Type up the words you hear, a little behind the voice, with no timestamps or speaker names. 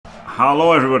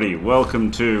Hello everybody, welcome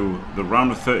to the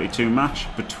round of 32 match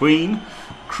between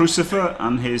Crucifer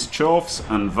and his Chorfs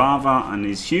and Varvar and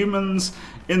his humans.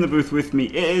 In the booth with me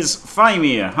is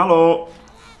Faemir. Hello.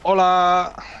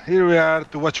 Hola, here we are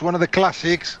to watch one of the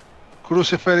classics,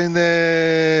 Crucifer in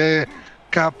the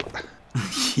cup.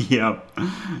 Yep.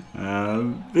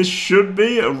 This should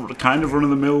be a kind of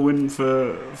run-of-the-mill win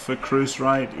for Cruce,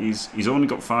 right? He's only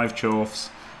got 5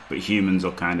 Chorfs, but humans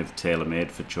are kind of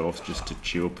tailor-made for Chorfs just to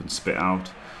chew up and spit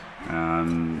out.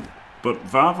 But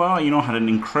Varvar, had an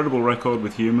incredible record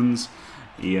with humans.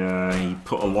 He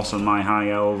put a loss on my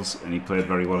high elves, and he played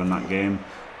very well in that game.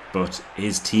 But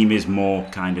his team is more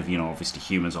kind of, obviously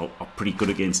humans are pretty good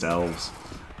against elves,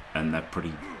 and they're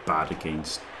pretty bad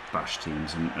against bash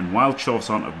teams. And while Chorfs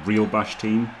aren't a real bash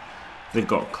team, they've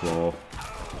got Claw,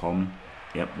 Pom,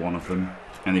 yep, one of them.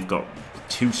 And they've got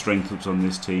 2 strength ups on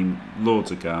this team, loads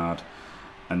of guard,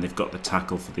 and they've got the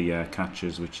tackle for the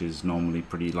catchers, which is normally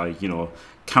pretty,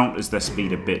 counters their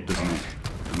speed a bit, doesn't it?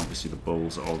 And obviously the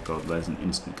bulls, oh god, there's an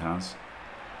instant Kaz.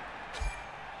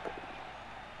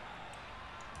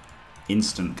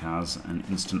 Instant Kaz and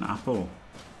instant Apple.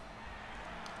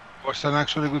 Was an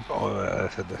actually good. Oh,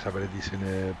 that's a very decent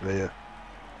player.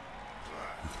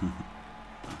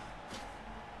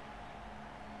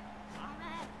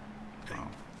 Wow.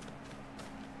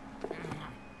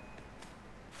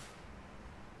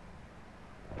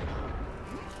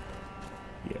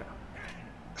 Yeah.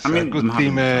 I mean, good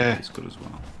team. It's good as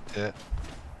well. Yeah,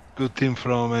 good team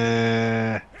from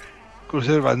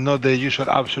Crucifer, but not the usual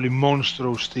absolutely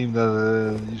monstrous team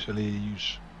that usually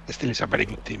use. Still, is a very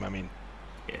good team. I mean,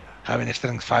 yeah, having a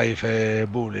strength 5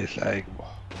 bull is like. Wow.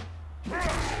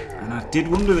 And I did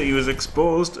wonder that he was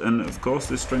exposed, and of course,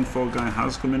 this strength 4 guy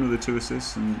has come in with the 2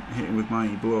 assists and hit him with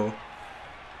Mighty Blow.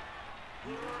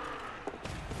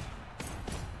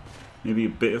 Maybe a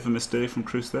bit of a mistake from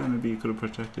Cruce there. Maybe he could have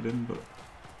protected him, but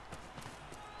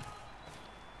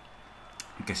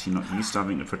I guess you're not used to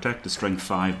having to protect a strength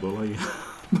 5 bull, are you?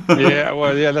 Yeah,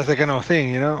 well, yeah, that's the kind of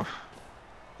thing, You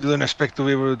don't expect to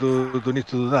be able to need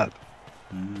to do that.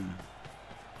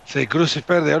 Say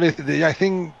Crucifer, the only thing I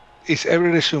think is every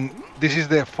resume. This is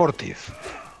the 40th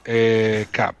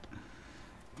cap.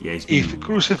 Yeah, if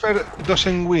Crucifer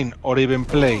doesn't win or even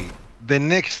play the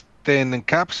next 10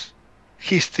 caps,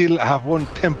 he still have won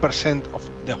 10% of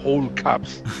the whole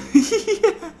caps.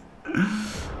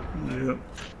 Yeah.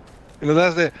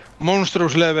 That's the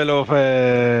monstrous level of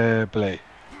play.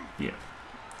 Yeah.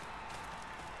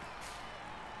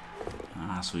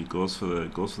 So he goes for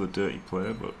the dirty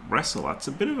player, but wrestle. That's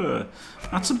a bit of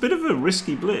a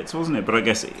risky blitz, wasn't it? But I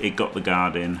guess it got the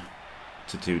guard in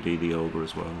to 2D the ogre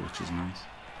as well, which is nice.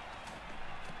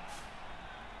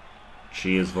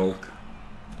 Cheers, Volk.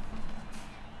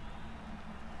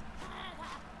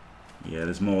 Yeah,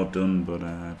 there's more done, but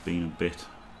been a bit.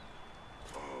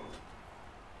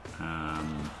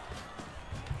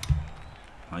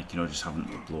 Just haven't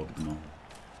uploaded them all.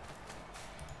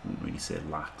 Wouldn't really say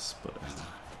lax, but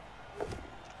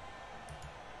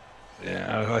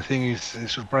yeah, I think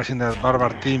it's surprising that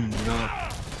Varvar team,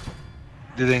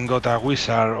 didn't got a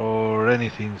wizard or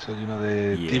anything. So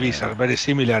the TVs are very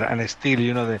similar, and still,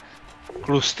 the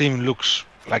Cruise team looks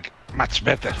like much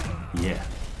better. Yeah,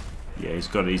 yeah, he's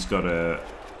got a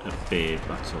beard.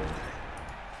 That's all.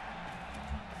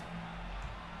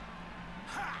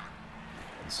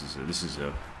 This is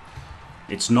a.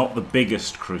 It's not the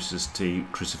biggest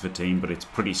Crucifer team, but it's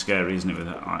pretty scary, isn't it, with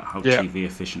how TV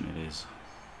efficient it is.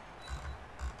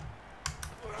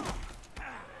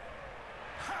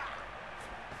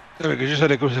 Yeah, because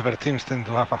usually Crucifer teams tend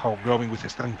to have a hobgoblin with a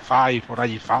strength 5 or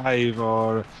AG5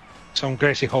 or some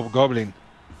crazy hobgoblin.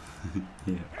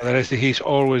 Yeah. Otherwise, he's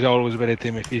always very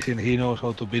team efficient. He knows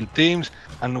how to build teams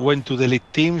and when to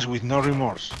delete teams with no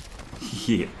remorse.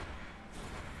 Yeah.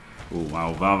 Oh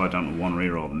wow, Varvar down to 1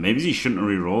 reroll. Maybe he shouldn't have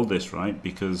rerolled this, right?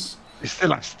 Because it's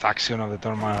still a staction of the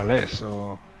turn more or less,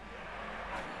 so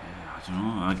yeah, I don't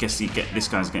know. I guess this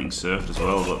guy's getting surfed as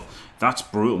well, but that's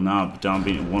brutal now, down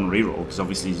being at 1 reroll, because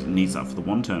obviously he needs that for the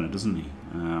 1-turner, doesn't he?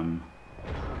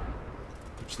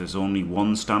 Which there's only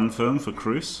 1 stand firm for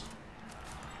Cruce.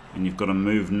 And you've got to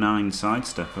move 9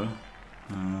 sidestepper.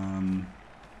 The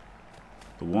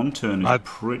 1-turn is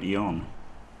pretty on.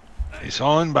 It's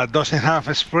on, but doesn't have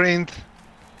a sprint.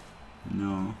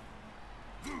 No.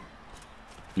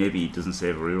 Maybe he doesn't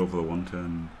save a reroll for the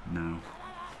 1-turn now.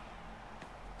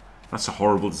 That's a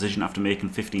horrible decision after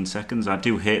making 15 seconds. I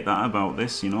do hate that about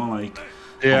this,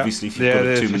 obviously if you've got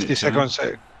a 2-minute 50 seconds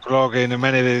clock in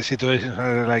many situations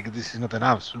like this is not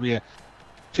enough. It should be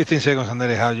 15 seconds and then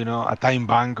they have, a time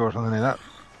bank or something like that.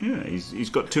 Yeah, he's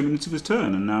got 2 minutes of his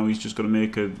turn, and now he's just got to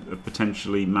make a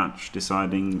potentially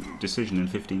match-deciding decision in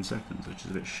 15 seconds, which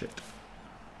is a bit shit.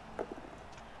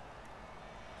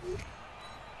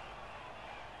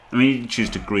 I mean, he choose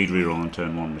to greed reroll on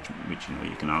turn 1, which you know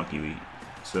you can argue,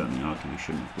 certainly argue he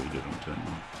shouldn't have greeded on turn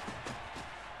 1.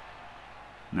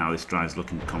 Now this drive's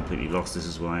looking completely lost. This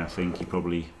is why I think he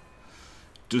probably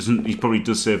doesn't. He probably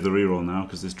does save the reroll now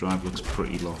because this drive looks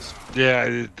pretty lost.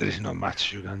 Yeah, there is not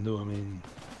much you can do. I mean,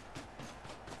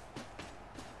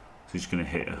 so he's going to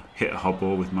hit a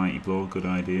hobble with Mighty Blow. Good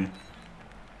idea.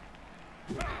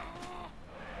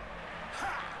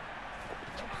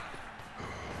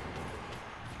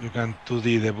 You can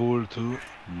 2D the bull too.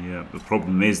 Yeah, the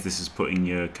problem is this is putting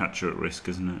your catcher at risk,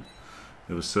 isn't it?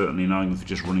 There was certainly an argument for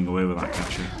just running away with that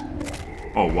catcher.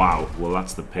 Oh wow, well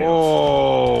that's the payoff.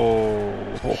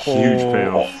 Oh, huge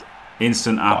payoff.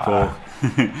 Instant Apple.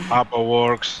 Apple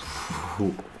works.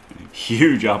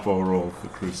 Huge Apple roll for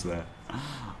Cruz there.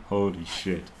 Holy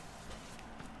shit.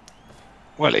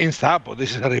 Well, instant Apple,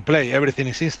 this is a replay, everything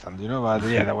is instant, you know, but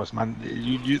yeah, that was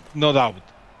no doubt.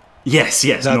 Yes,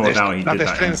 no doubt he did that.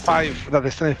 That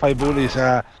the Strength 5 Bull is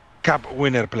a cup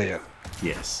winner player.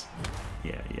 Yes.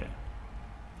 Yeah.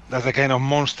 That's the kind of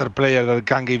monster player that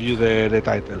can give you the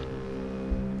title.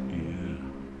 Yeah.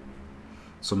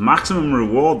 So maximum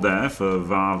reward there for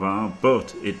Varvar,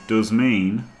 but it does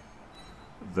mean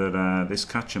that this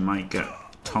catcher might get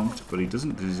tonked, but he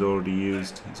doesn't because he's already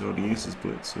used his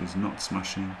blitz, so he's not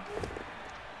smashing.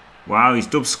 Wow, he's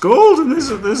dub skulled, and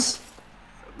there's a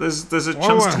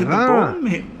chance to hit the bottom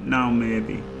hit now,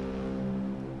 maybe.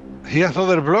 He has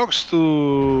other blocks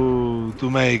to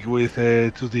make with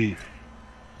 2D.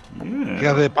 Yeah. He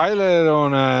has the pilot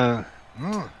on.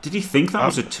 Did he think that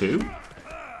was a 2?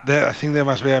 I think there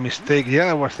must be a mistake. Yeah,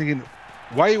 I was thinking,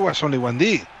 why it was only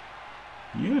 1D?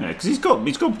 Yeah, because he's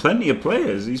got plenty of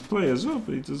players. He's players up,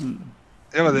 but he doesn't.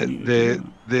 Yeah, but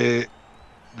the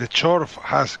Dwarf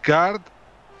has guard.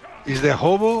 Is the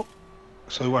hobo?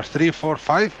 So it was 3, 4,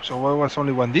 5. So why was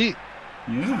only 1D?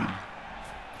 Yeah.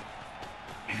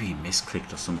 Maybe he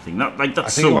misclicked or something.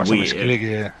 That's so weird. Misclick,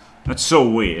 yeah. That's so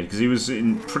weird because he was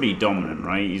pretty dominant,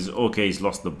 right? He's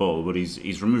lost the ball, but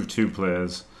he's removed 2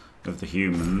 players of the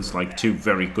humans, like 2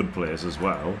 very good players as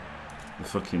well. The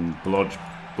fucking Blodge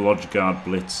guard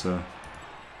blitzer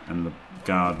and the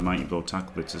guard Mighty Blow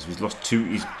tackle blitzers. He's lost 2.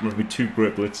 He's removed 2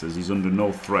 great blitzers. He's under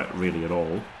no threat really at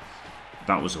all.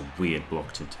 That was a weird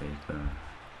block to take there.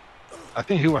 I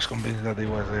think he was convinced that it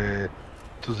was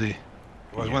 2D. It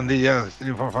was 1D, yeah,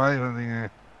 3, 4, 5. I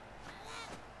think.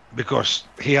 Because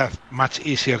he had much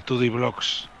easier 2D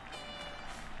blocks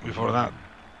before that.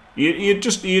 He had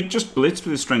just blitzed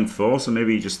with his strength 4, so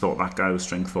maybe he just thought that guy was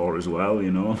strength 4 as well,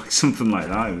 you know, like something like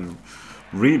that. It was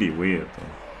really weird though.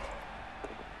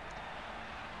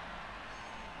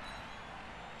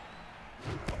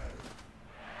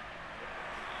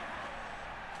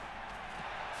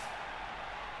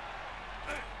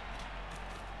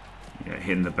 Yeah,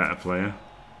 hitting the better player.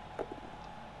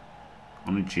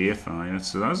 On a GFI,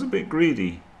 so that was a bit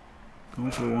greedy.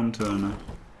 Going for a 1-turner.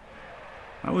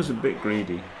 That was a bit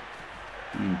greedy.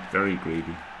 I mean, very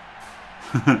greedy.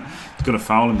 He's going to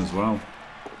foul him as well.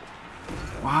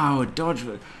 Wow, a dodge.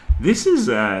 This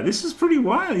is pretty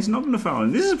wild. He's not going to foul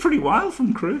him. This is pretty wild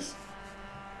from Chris.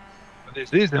 What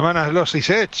is this? The man has lost his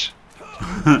edge.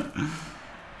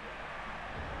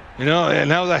 You know,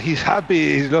 now that he's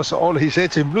happy, he's lost all his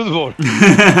edge in Blood Bowl.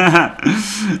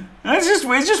 It's just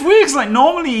weird. Cause like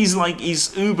normally he's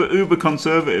uber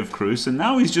conservative, Cruz, and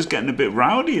now he's just getting a bit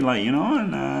rowdy, like, you know,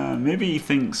 and maybe he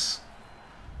thinks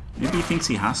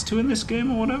he has to in this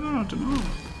game or whatever. I don't know.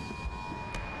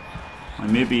 Like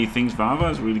maybe he thinks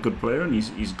Varvar is a really good player and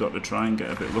he's got to try and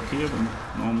get a bit luckier than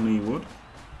normally he would.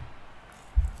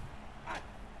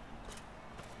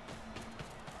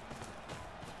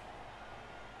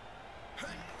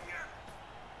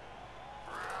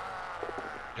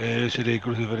 Usually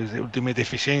Crucifer is the ultimate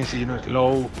efficiency, you know,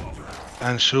 slow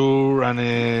and sure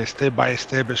and step by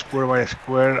step, square by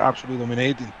square, absolutely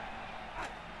dominating.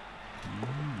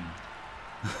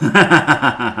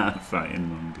 Fighting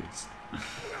mongoose.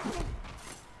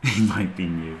 He might be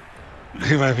new.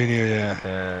 He might be new,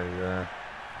 yeah.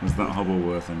 Was that hobble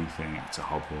worth anything? It's a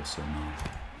hobble, so no.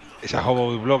 It's a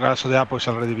hobble with block, also the apple has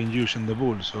already been used in the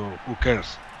bull, so who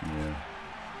cares? Yeah.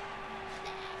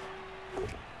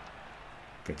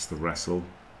 Gets the wrestle.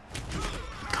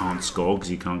 Can't score because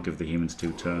you can't give the humans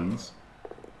 2 turns.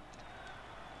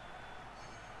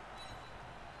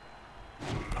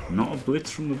 Not a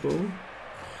blitz from the bull.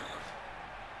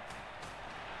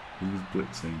 Who's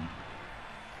blitzing?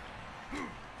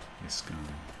 This guy.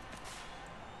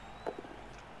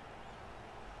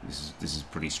 This is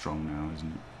pretty strong now,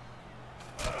 isn't it?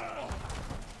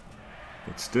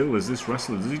 But still, as this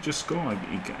wrestler, does he just score? Like,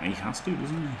 he has to,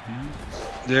 doesn't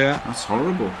he? Yeah. That's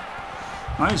horrible.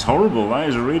 That is horrible. That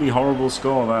is a really horrible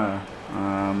score there.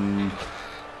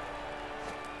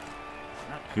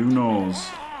 Who knows?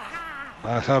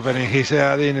 What's happening? He's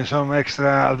adding some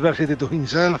extra adversity to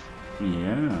himself.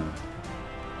 Yeah.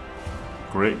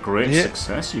 Great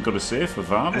success, you've got to say, for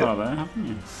Varvar there, haven't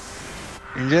you?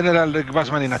 In general, the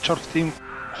batsman in a short team,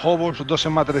 hobos,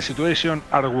 doesn't matter the situation,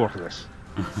 are worthless.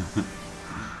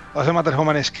 Doesn't matter how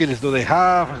many skills do they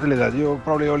have, something like that. You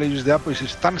probably only use the app, which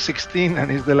is turn 16 and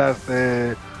is the last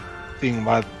thing.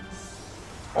 But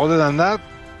other than that,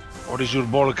 or is your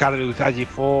ball carried with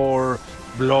IG4,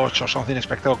 blotch or something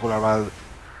spectacular, but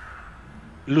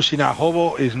losing a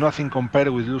hobo is nothing compared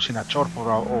with losing a chorp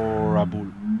or a bull.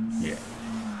 Yeah.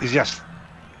 It's just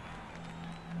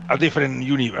a different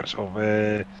universe of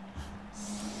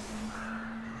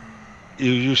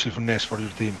usefulness for your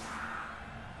team.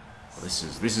 Well,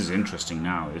 this is interesting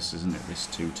now, this isn't it? This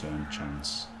 2-turn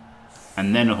chance.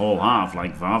 And then a whole half,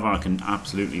 like Varvar can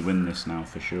absolutely win this now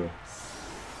for sure.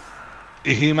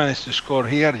 If he managed to score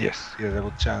here, yes, he has a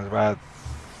good chance, but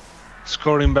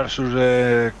scoring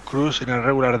versus Cruz in a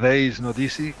regular day is not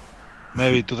easy.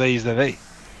 Maybe today is the day.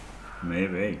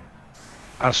 Maybe.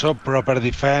 Also, proper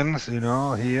defense,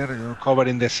 here,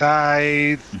 covering the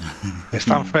side,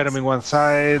 stand firm in one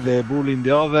side, the bull in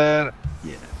the other.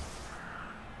 Yeah.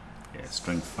 Yeah,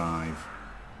 strength 5.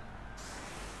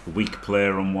 A weak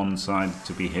player on one side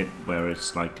to be hit where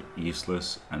it's like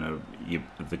useless, and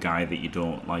the guy that you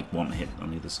don't like want hit on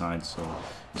the other side, so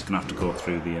he's going to have to go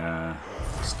through the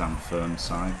stand firm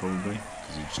side probably,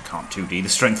 because you just can't 2D the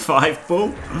strength 5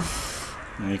 bull.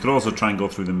 You could also try and go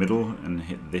through the middle and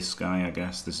hit this guy, I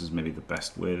guess. This is maybe the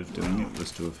best way of doing it, was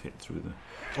to have hit through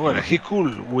the... Well, he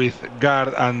could with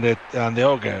guard and the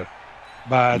ogre,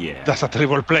 but yeah, that's a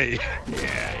terrible play.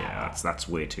 Yeah, that's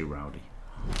way too rowdy.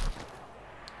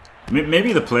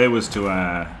 Maybe the play was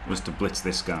to blitz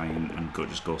this guy and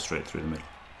just go straight through the middle.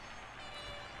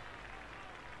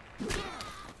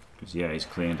 Because yeah, he's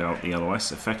cleaned out the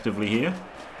LOS effectively here.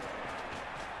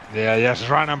 Yeah, just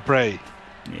run and pray.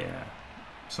 Yeah.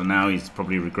 So now he's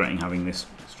probably regretting having this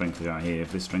strength guy here.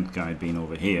 If this strength guy had been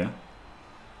over here,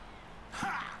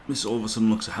 this all of a sudden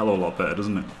looks a hell of a lot better,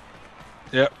 doesn't it?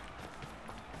 Yep.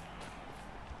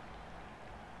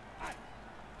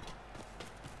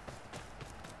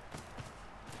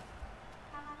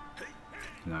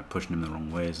 He's pushing him the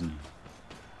wrong way, isn't he?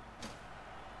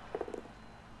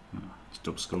 Oh, he's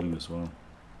double sculling as well.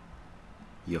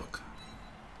 Yuck.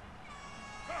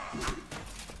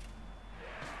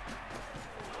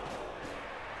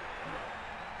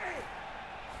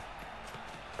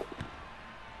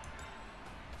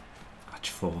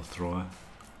 H4 thrower.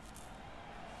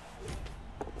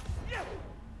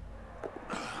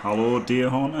 Hello, Deer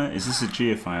Haunter. Is this a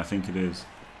GFI? I think it is.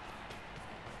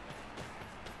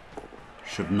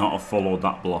 Should not have followed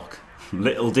that block.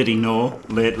 Little did he know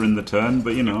later in the turn,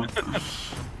 but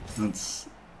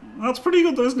that's pretty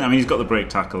good though, isn't it? I mean, he's got the break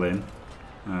tackle in.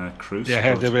 Crucifer. Yeah,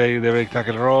 has the break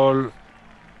tackle roll.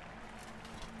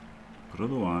 But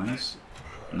otherwise,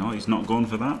 no, he's not going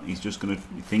for that. He's just he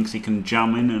thinks he can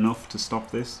jam in enough to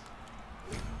stop this.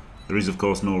 There is, of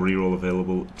course, no reroll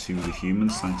available to the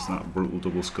humans thanks to that brutal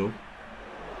double skull.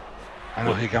 I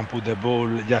know he can put the ball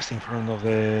just in front of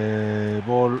the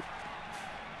ball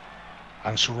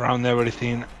and surround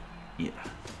everything. Yeah.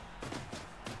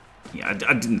 Yeah,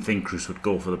 I didn't think Cruz would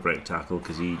go for the break tackle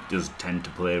because he does tend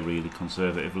to play really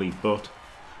conservatively, but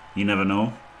you never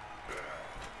know.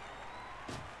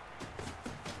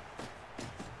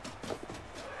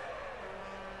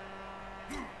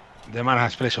 The man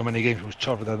has played so many games with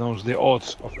Chorp that knows the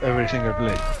odds of every single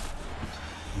play.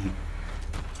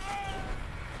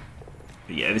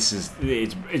 But yeah,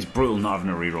 it's brutal not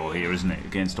having a reroll here, isn't it,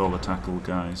 against all the tackle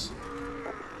guys.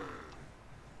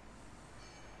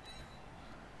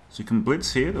 So you can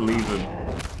blitz here to leave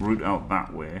a route out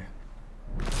that way.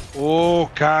 Oh,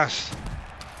 Cass.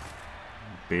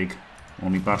 Big.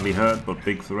 Only badly hurt, but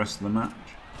big for the rest of the match.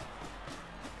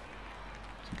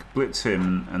 So you can blitz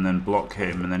him and then block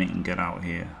him, and then he can get out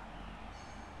here.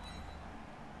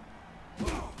 And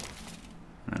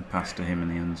then pass to him in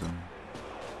the end zone.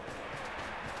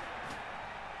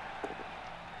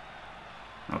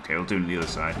 Okay, we'll do it on the other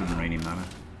side, doesn't really matter.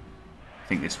 I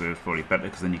think this way was probably better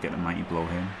because then you get a mighty blow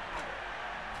here.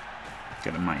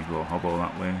 Get a mighty blow hobo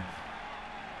that way.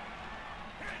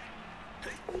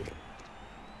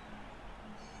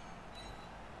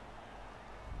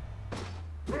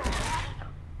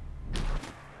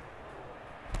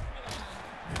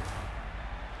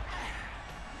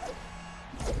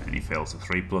 Fails the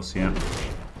 3+, yeah.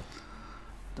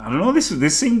 I don't know,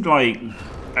 this seemed like...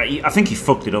 I think he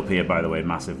fucked it up here, by the way,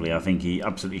 massively. I think he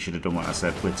absolutely should have done what I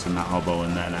said, blitzing that hobo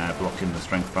and then blocking the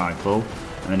strength 5 bull.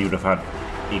 And then he would have had...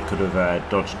 He could have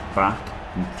dodged back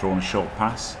and thrown a short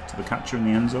pass to the catcher in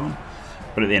the end zone.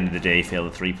 But at the end of the day, he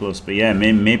failed the 3+. But yeah,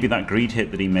 maybe that greed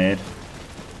hit that he made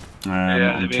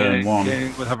on turn 1.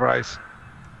 With a price.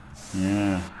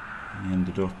 Yeah, he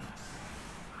ended up...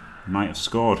 Might have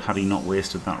scored had he not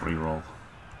wasted that reroll.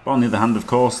 But on the other hand, of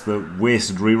course, the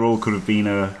wasted reroll could have been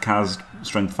a Kaz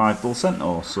strength 5 bull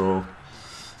centaur. So,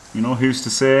 you know, who's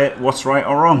to say what's right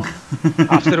or wrong?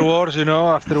 Afterwards, you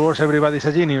know, everybody's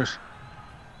a genius.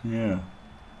 Yeah.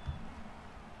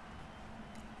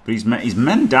 But he's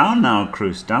men down now,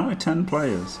 Cruz. Down to 10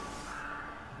 players.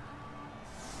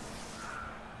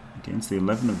 Against the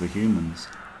 11 of the humans.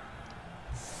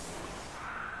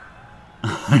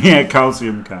 Yeah,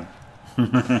 calcium can.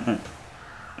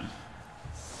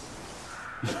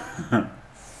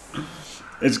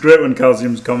 It's great when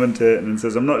Calcium's commentating and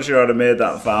says, I'm not sure I'd have made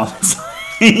that foul.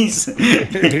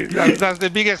 That's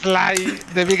the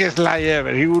biggest lie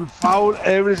ever. He will foul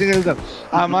every single time.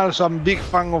 I'm also a big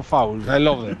fan of fouls. I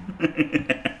love them.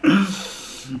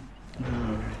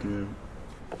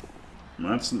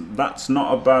 That's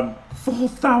not a bad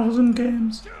 4,000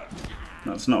 games.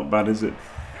 That's not bad, is it?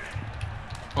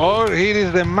 Oh, here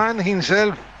is the man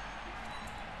himself.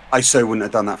 I so wouldn't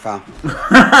have done that foul.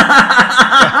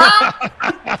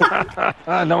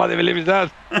 Nobody believes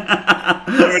that.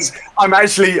 I'm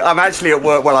actually at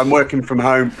work while I'm working from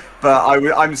home, but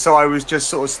I was just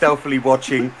sort of stealthily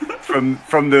watching from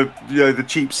the the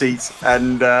cheap seats,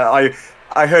 and I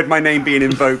heard my name being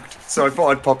invoked, so I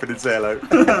thought I'd pop in and say hello.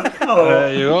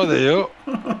 There you go.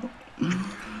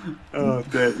 Oh,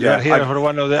 dear. You are here for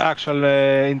one of the actual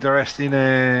interesting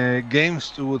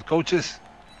games with coaches.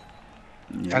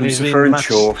 Yeah, and Crucifer and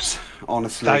Dwarf,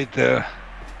 honestly. Tighter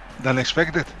than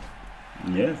expected.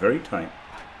 Yeah, very tight.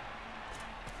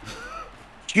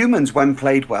 Humans, when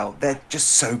played well, they're just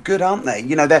so good, aren't they?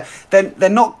 You know, they're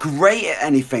not great at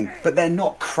anything, but they're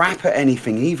not crap at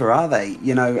anything either, are they?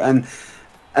 You know,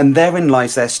 and therein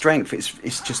lies their strength.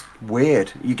 It's just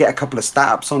weird. You get a couple of stat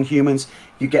ups on humans.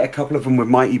 You get a couple of them with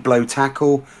mighty blow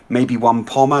tackle, maybe one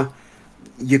pommer.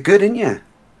 You're good, aren't you?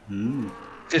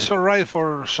 It's all right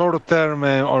for short-term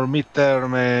or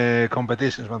mid-term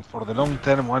competitions, but for the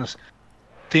long-term, once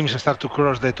teams start to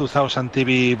cross the 2,000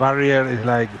 TV barrier, it's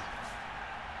like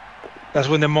that's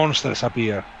when the monsters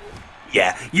appear.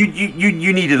 Yeah, you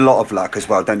need a lot of luck as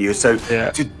well, don't you? So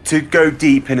to go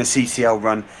deep in a CCL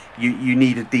run, you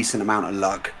need a decent amount of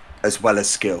luck as well as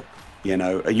skill. You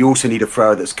know, you also need a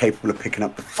thrower that's capable of picking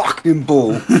up the fucking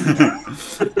ball.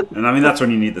 And I mean, that's when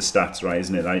you need the stats, right?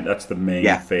 Isn't it? That's the main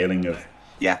failing of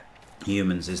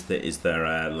humans is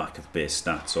their lack of base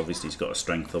stats. Obviously, he's got a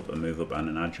strength up, a move up, and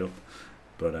an edge up.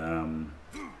 But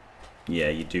yeah,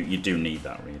 you do need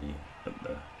that really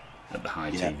at the high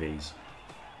TVs.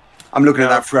 I'm looking at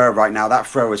that thrower right now. That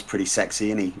thrower is pretty sexy,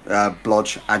 isn't he?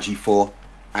 Blodge, Agi 4,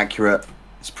 accurate.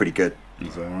 It's pretty good.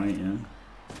 He's all right, yeah.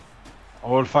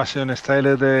 Old-fashioned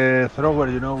style thrower,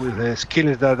 you know, with the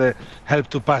skills that help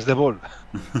to pass the ball.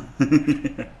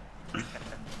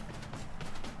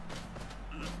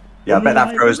 Yeah, I bet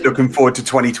that thrower's looking forward to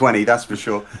 2020, that's for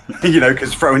sure. You know,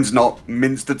 because throwing's not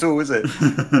minced at all, is it?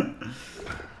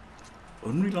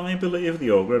 Unreliability of the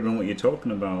ogre, I don't know what you're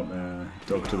talking about,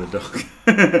 dog to the dog.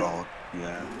 Oh,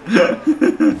 yeah.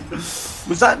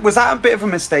 Was that a bit of a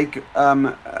mistake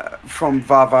from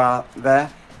Varvar there?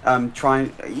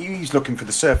 He's looking for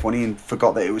the surf one. He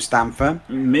forgot that it was stand firm.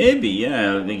 Maybe,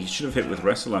 yeah. I think he should have hit with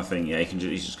wrestle. I think, yeah.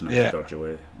 He's just gonna have to dodge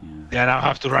away. Yeah, now I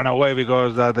have to run away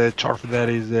because that the Dwarf there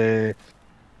is a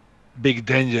big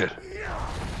danger.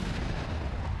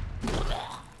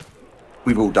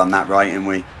 We've all done that, right? And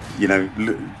we, you know,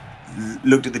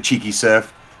 looked at the cheeky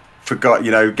surf, forgot, you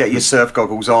know, get your surf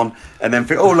goggles on, and then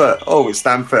think, oh look, oh it's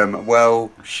stand firm. Well,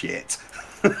 shit.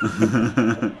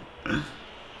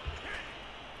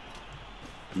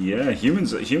 Yeah,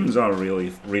 humans are a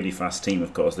really fast team.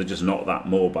 Of course, they're just not that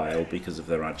mobile because of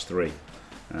their Edge 3.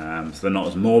 So they're not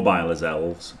as mobile as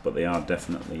elves, but they are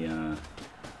definitely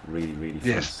really fast.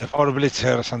 Yes, the 4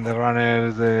 blitzers and the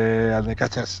runners and the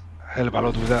catchers help a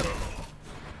lot with that.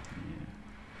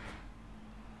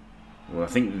 Well, I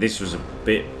think this was a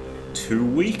bit too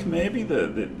weak, maybe.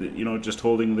 The you know, just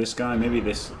holding this guy. Maybe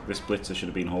this blitzer should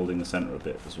have been holding the center a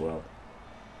bit as well.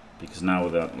 Because now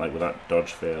with that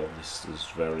dodge fail, this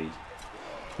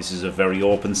is a very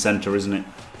open center, isn't it?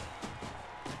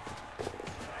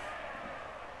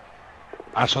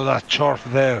 I saw that Dwarf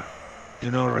there,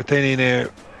 you know, retaining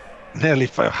nearly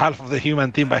half of the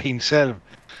human team by himself.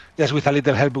 Just with a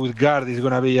little help with guard, is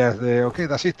gonna be just okay.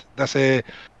 That's it. That's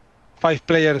 5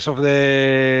 players of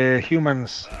the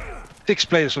humans, 6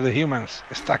 players of the humans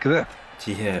stuck there.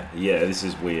 Yeah, this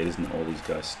is weird, isn't it? All these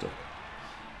guys stuck.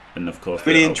 And of course,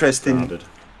 really interesting.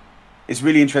 It's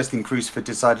really interesting Crucifer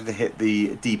decided to hit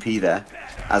the DP there,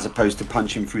 as opposed to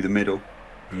punch him through the middle.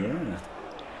 Yeah.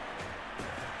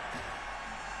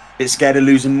 Bit scared of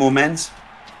losing more men's?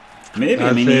 Maybe,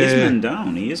 I mean, he is men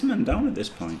down. He is men down at this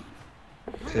point.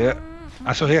 Yeah.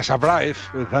 And so he has a bribe,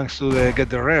 thanks to the get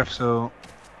the ref, so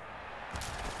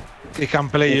he can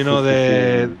play, you know,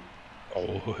 the...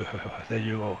 Oh, there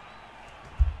you go.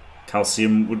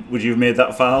 Calcium, would you have made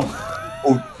that foul?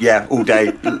 Oh, yeah, all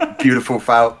day. Beautiful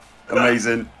foul.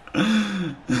 Amazing.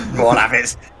 Go on,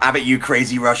 have it, you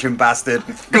crazy Russian bastard.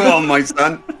 Go on, my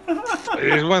son.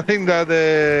 It's one thing that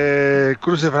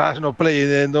Crucifer has no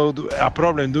play, no a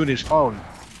problem doing his foul.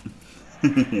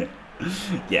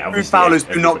 Yeah, true foulers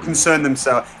do not concern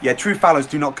themselves. Yeah, true foulers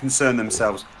do not concern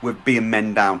themselves with being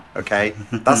men down. Okay,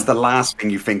 that's the last thing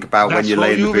you think about when you're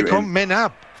laying the boot in. That's how you become men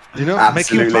up. You know,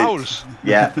 absolutely. making fouls.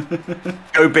 Yeah,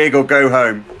 go big or go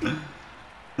home.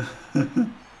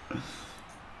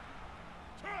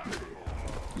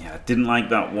 Yeah, I didn't like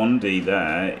that 1D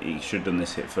there. He should have done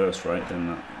this hit first, right? Then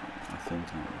that, I think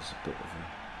that was a bit of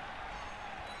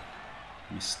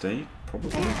a mistake,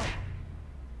 probably.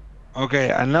 Okay,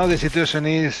 and now the situation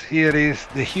is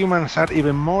the humans are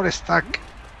even more stuck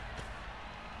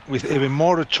with even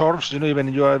more chorps. You know,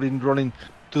 even you have been rolling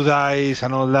 2 dice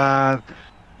and all that.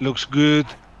 Looks good,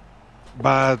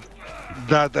 but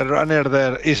that runner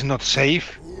there is not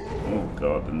safe. Oh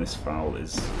god, and this foul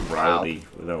is rowdy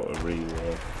without a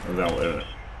reroll, without a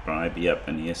bribe. Yep,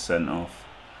 and he is sent off.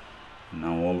 And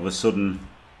now all of a sudden,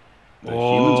 the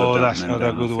humans are down. That's not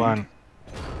a good one.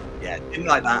 Yeah, didn't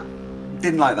like that.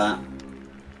 Didn't like that.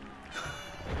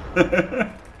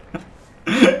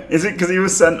 Is it because he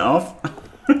was sent off?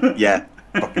 Yeah,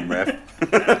 fucking ref.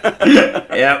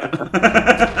 Yep.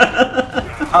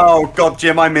 Oh god,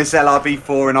 Jim, I miss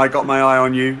LRB4 and I got my eye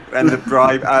on you and the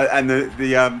bribe and the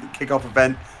kickoff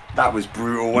event. That was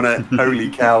brutal, wasn't it? Holy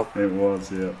cow! It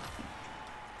was, yeah.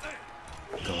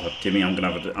 God, Jimmy, I'm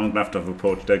gonna have to have a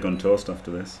poached egg on toast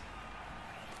after this.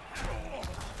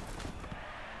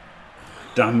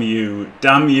 Damn you,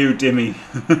 Dimmy.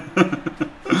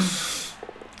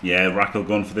 Yeah, Rackle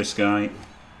gone for this guy.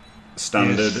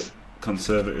 Standard, yes.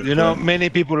 Conservative. You know, many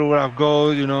people will have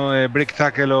gone, you know, a brick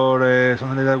tackle or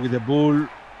something like that with the bull. Yeah.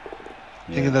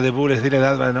 Thinking that the bull is really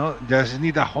that, but no, just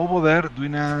need a hobo there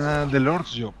doing the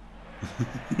Lord's job.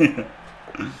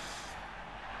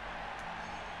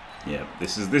 Yeah,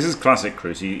 this is classic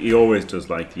Cruz. He always does,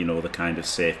 like, you know, the kind of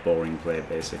safe, boring play,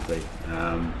 basically.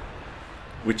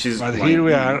 Which is, but here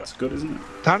we are. It's good, isn't it?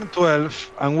 Turn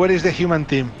 12, and where is the human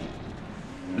team?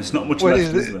 There's not much left,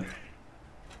 is there?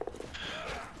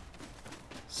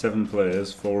 7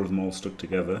 players, 4 of them all stuck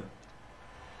together.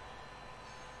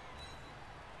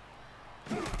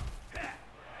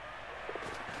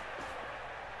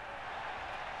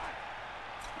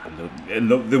 And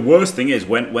the worst thing is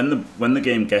when the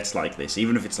game gets like this,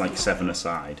 even if it's like 7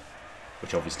 aside,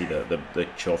 which obviously the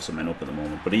Chorfs are men up at the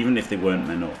moment, but even if they weren't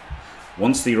men up,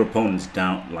 once your opponent's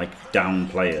down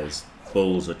players,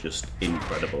 Bulls are just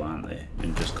incredible, aren't they?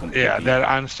 And just completely... Yeah, they're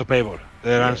unstoppable.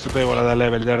 They're unstoppable at that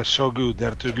level. They're so good.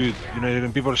 They're too good. You know,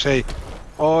 even people say,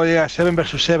 "Oh yeah, 7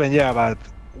 versus 7." Yeah, but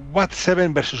what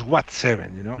 7 versus what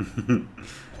 7? You know?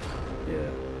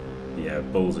 Yeah.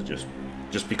 Bulls are just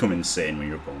become insane when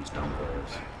your opponent's down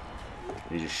players.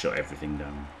 They just shut everything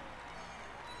down.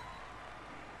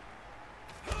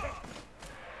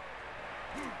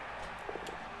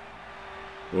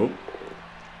 Oh.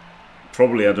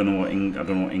 Probably I don't know what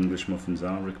English muffins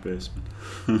are, Rick Baseman.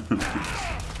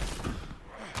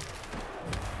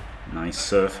 Nice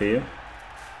surf here.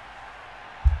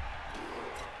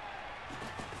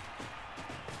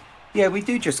 Yeah, we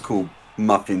do just call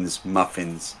muffins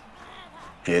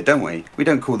here, don't we? We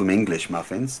don't call them English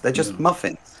muffins. They're just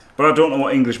muffins. But I don't know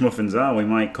what English muffins are. We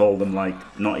might call them,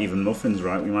 like, not even muffins,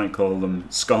 right? We might call them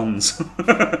scones.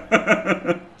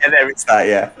 Yeah, there it's that,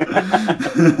 yeah.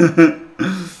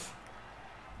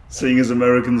 Seeing as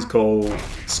Americans call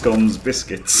scones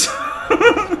biscuits.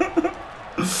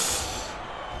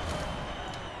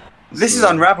 This is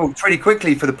unravelled pretty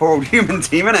quickly for the poor old human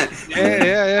team, isn't it?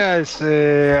 Yeah. It's,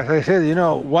 as I said, you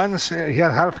know, once he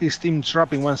had half his team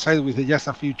trapping one side with just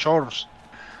a few chorfs,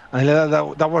 and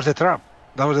that was the trap.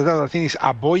 That was the trap. The thing is,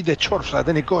 avoid the chorfs at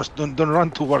any cost. Don't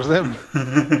run towards them.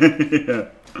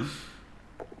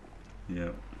 Yeah.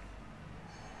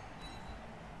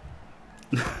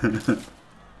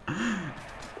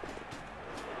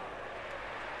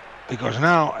 Because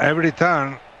now, every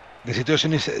turn, the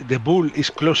situation is the bull is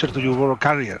closer to your war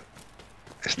carrier.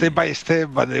 Step by step,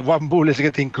 but the one bull is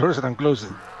getting closer and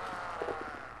closer.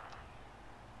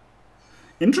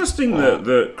 Interesting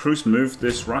that Cruz moved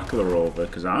this Rackler over,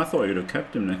 because I thought he'd have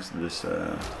kept him next to this guy,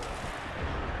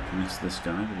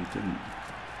 but he didn't.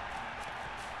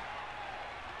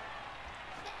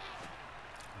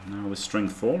 Now with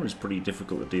strength 4 is pretty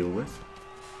difficult to deal with.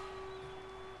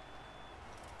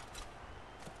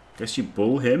 Guess you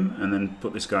bull him and then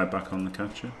put this guy back on the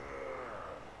catcher.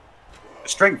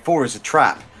 Strength 4 is a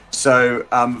trap. So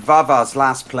Varvar's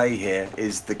last play here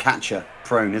is the catcher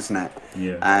prone, isn't it?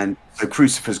 Yeah. And so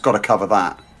Crucifer's got to cover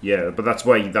that. Yeah, but that's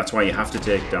why you have to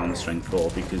take down the strength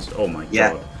 4 because god,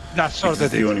 That's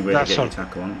the only way to get your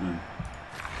tackle on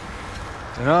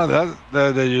it. You know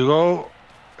there you go.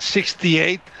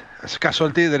 68 as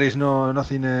casualty. There is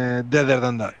nothing deader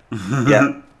than that.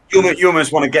 Yeah. You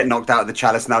almost want to get knocked out of the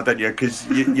chalice now, don't you? Because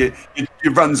you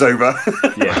run's over.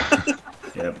 Yeah.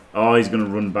 Yeah. Oh, he's going to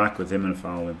run back with him and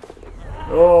foul him.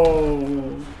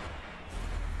 Oh.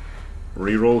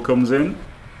 Reroll comes in.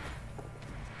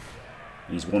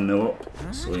 He's 1-0 up.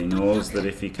 So he knows that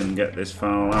if he can get this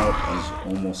foul out,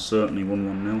 he's almost certainly won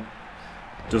 1-0.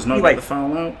 Does not get the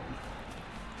foul out.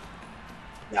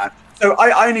 Yeah. So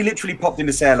I only literally popped in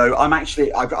to say hello. I'm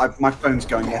actually, my phone's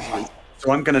going offline.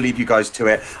 So I'm going to leave you guys to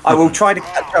it. I will try to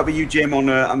catch up with you, Jim,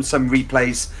 on some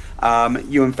replays,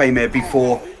 you and Faemir,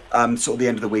 before sort of the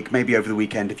end of the week, maybe over the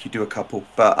weekend if you do a couple.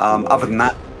 But other than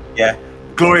that, yeah,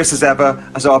 glorious as ever.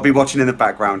 So I'll be watching in the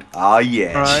background. Ah,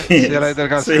 yeah. All right. See you later,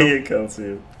 guys. See you, can't see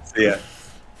you. See ya.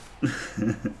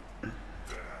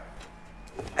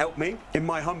 Help me, in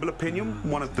my humble opinion,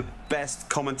 one of the best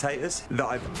commentators that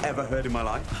I've ever heard in my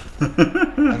life.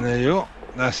 And there you go.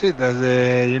 That's it. That's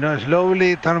the,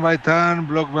 slowly, turn by turn,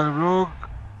 block by block,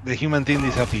 the human team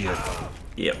disappeared.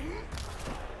 Yep.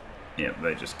 Yep,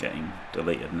 they're just getting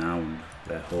deleted now, and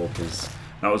their hope is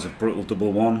that was a brutal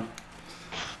double one.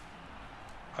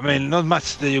 I mean, not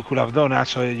much that you could have done.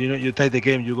 Actually, you take the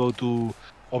game, you go to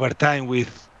overtime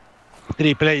with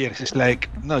 3 players. It's like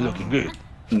not looking good.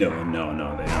 No,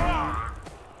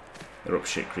 they're up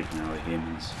shit creek now. The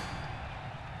humans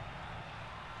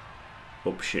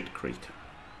up shit creek.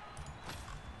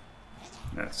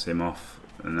 That's him off,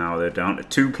 and now they're down to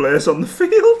 2 players on the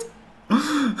field.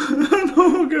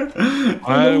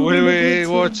 Will we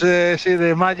watch see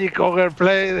the magic ogre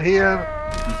play here?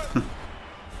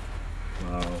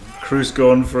 Wow, Cruz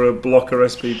going for a blocker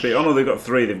SPP. Oh no, they've got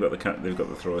 3. They've got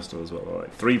the thrower still as well. All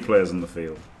right, 3 players on the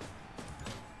field.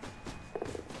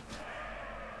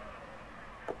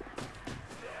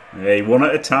 Hey, one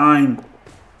at a time.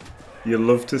 You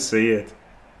love to see it.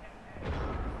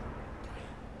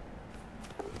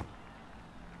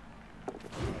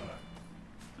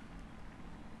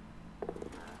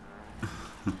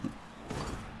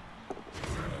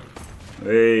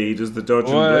 Hey, he does the dodge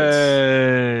and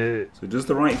blitz. So he does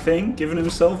the right thing, giving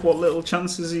himself what little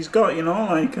chances he's got,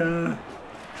 like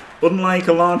unlike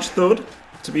a large thud,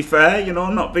 to be fair,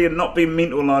 not being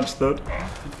mean to a large thud.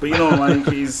 But like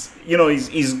he's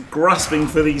grasping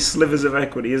for these slivers of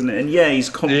equity, isn't it? And yeah,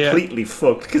 he's completely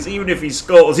fucked, because even if he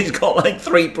scores, he's got like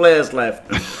 3 players left.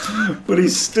 But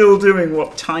he's still doing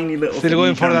what tiny little still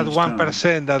going for that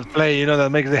 1% that play, that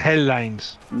makes the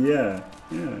headlines. Yeah.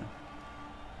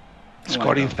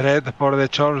 Scoring threat for the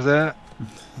Chorfs there.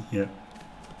 Yeah.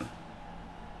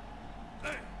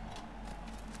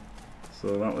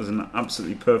 So that was an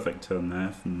absolutely perfect turn there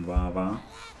from Varvar.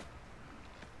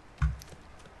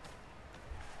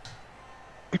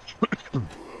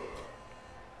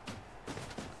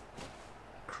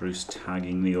 Cruz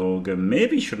tagging the Ogre.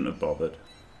 Maybe shouldn't have bothered.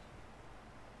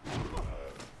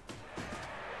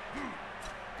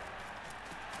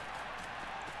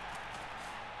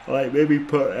 Like maybe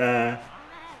put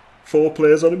 4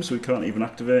 players on him so we can't even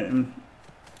activate him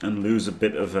and lose a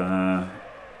bit of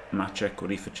match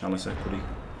equity for chalice equity.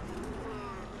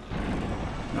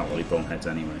 Not what he boneheads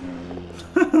anyway.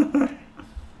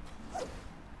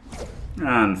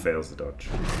 And fails the dodge.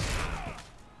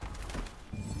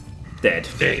 Dead.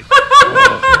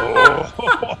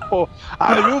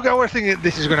 Look, I was thinking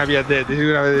this is gonna be a dead. This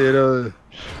is gonna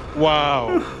be,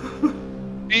 wow.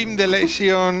 Team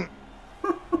deletion.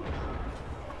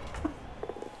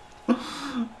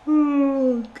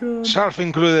 Oh god. Surf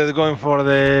included, going for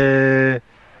the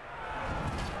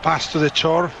pass to the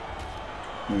Chorf.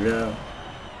 Yeah.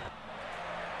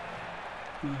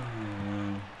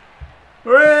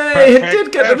 Hooray! It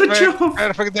did get to the Chorf!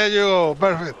 Perfect, there you go.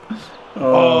 Perfect.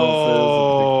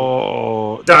 Oh.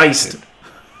 Diced.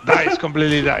 Diced. Diced,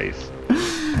 completely diced.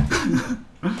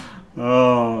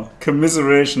 Oh,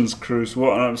 commiserations, Cruz.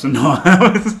 What an absolute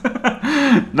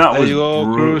that There was you go,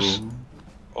 brutal. Cruz.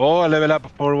 Oh, a level up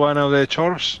for one of the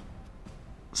chorps.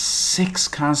 6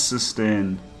 cast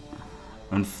sustained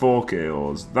and 4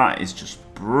 KOs. That is just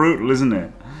brutal, isn't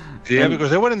it? Yeah, because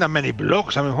there weren't that many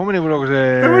blocks. I mean, how many blocks?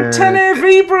 There were 10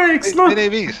 AV breaks. Look,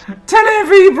 10 AVs. 10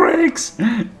 AV breaks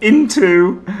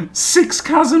into 6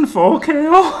 CAS and 4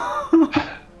 KO.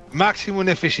 Maximum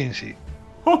efficiency.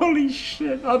 Holy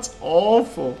shit, that's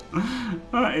awful.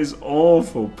 That is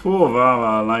awful. Poor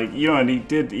Varvar. Like, you know, and he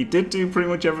did do pretty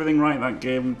much everything right that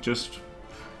game. Just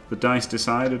the dice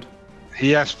decided.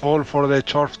 He has fall for the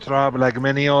chorp trap like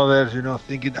many others. You know,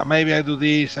 thinking maybe I do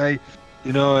this. I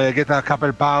get a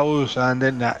couple pause, and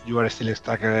then you are still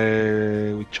stuck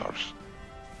with chorps.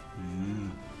 Yeah,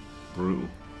 brutal.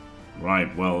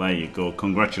 Right, well, there you go.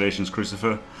 Congratulations,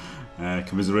 Crucifer.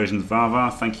 Commiserations,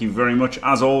 Varvar. Thank you very much.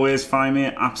 As always,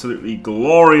 Faemir, absolutely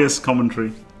glorious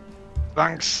commentary.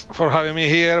 Thanks for having me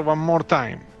here one more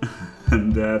time.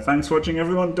 And thanks for watching,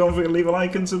 everyone. Don't forget to leave a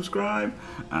like and subscribe.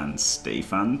 And stay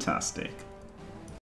fantastic.